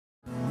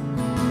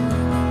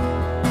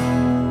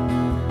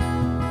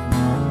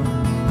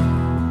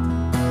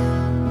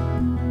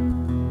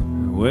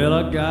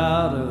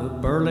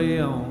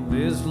early on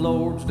this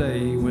Lord's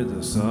Day with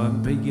the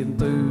sun peeking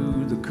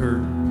through the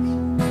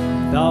curtains.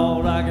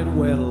 Thought I could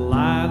wet a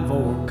line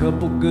for a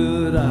couple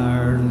good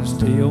hours and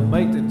still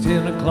make the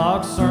 10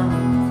 o'clock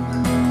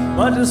sermon.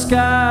 But the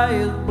sky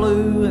is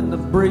blue and the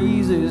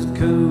breeze is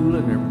cool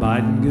and they're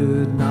biting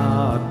good,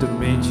 not to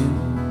mention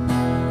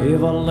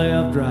if I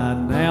left right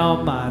now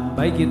I might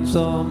make it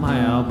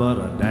somehow, but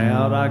I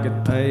doubt I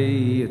could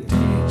pay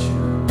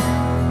attention.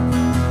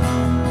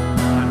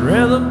 I'd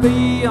rather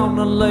be on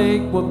the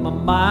lake with my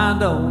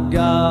mind on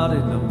God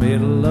in the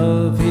middle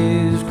of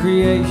His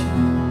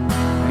creation,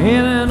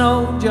 in an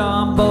old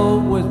John boat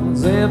with my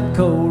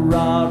Zebco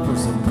rod for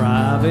some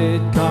private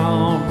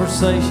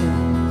conversation.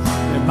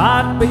 There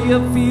might be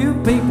a few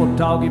people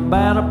talking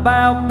bad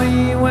about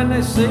me when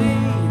they see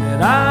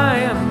that I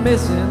am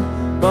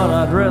missing, but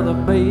I'd rather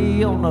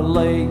be on the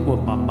lake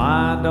with my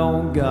mind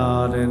on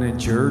God and in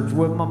church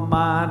with my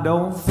mind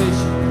on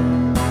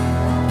fishing.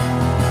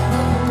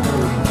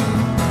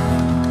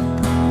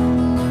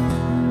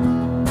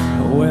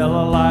 Well,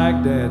 I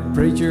like that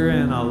preacher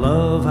and I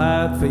love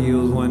how it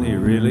feels when he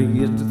really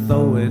gets to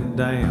throw it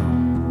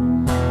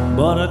down.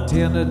 But I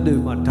tend to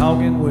do my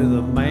talking with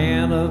a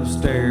man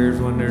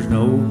upstairs when there's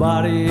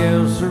nobody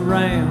else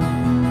around.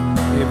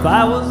 If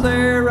I was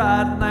there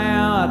right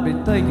now, I'd be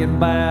thinking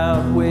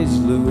about which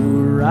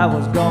lure I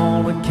was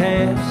gonna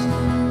cast.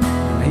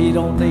 And he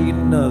don't need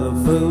another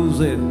fool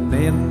sitting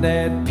in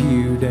that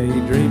pew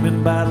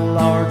daydreaming about a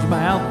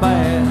largemouth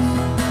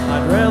bass.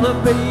 I'd rather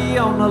be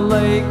on the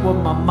lake with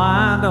my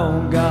mind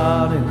on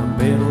God in the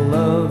middle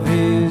of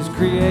His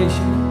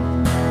creation,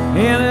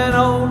 in an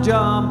old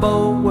John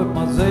boat with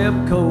my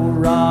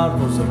Zebco rod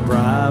for some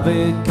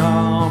private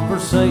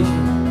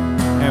conversation.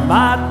 There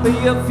might be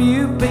a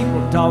few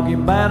people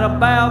talking bad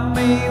about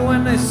me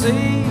when they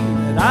see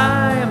that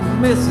I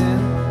am missing,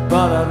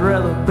 but I'd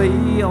rather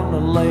be on the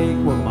lake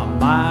with my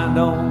mind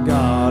on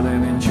God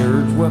and in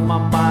church with my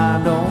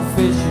mind on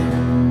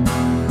fishing.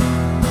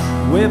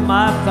 With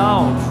my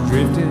thoughts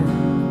drifting,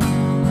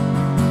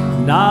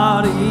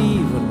 not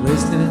even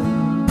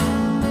listening,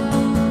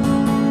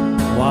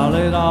 while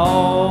it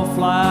all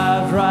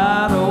flies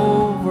right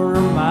over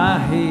my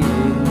head.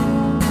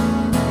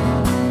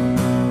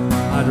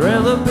 I'd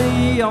rather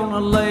be on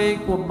the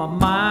lake with my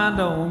mind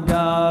on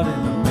God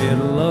in the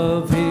middle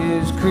of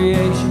His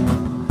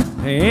creation,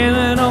 in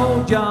an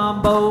old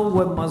John boat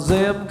with my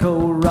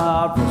Zebco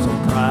rod for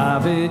some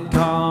private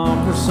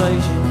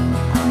conversation.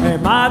 There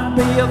might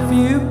be a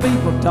few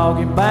people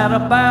talking bad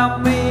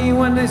about me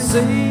when they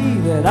see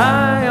that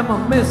I am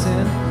a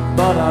missing,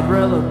 but I'd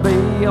rather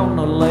be on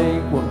the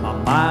lake with my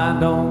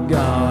mind on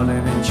God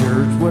and in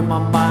church with my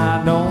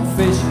mind on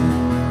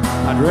fishing.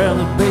 I'd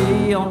rather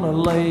be on the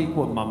lake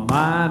with my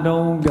mind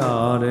on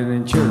God and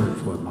in church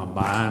with my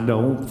mind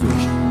on fishing.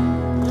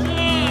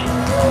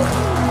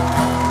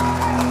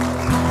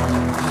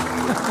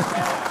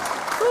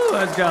 Ooh,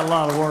 that's got a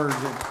lot of words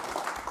in it.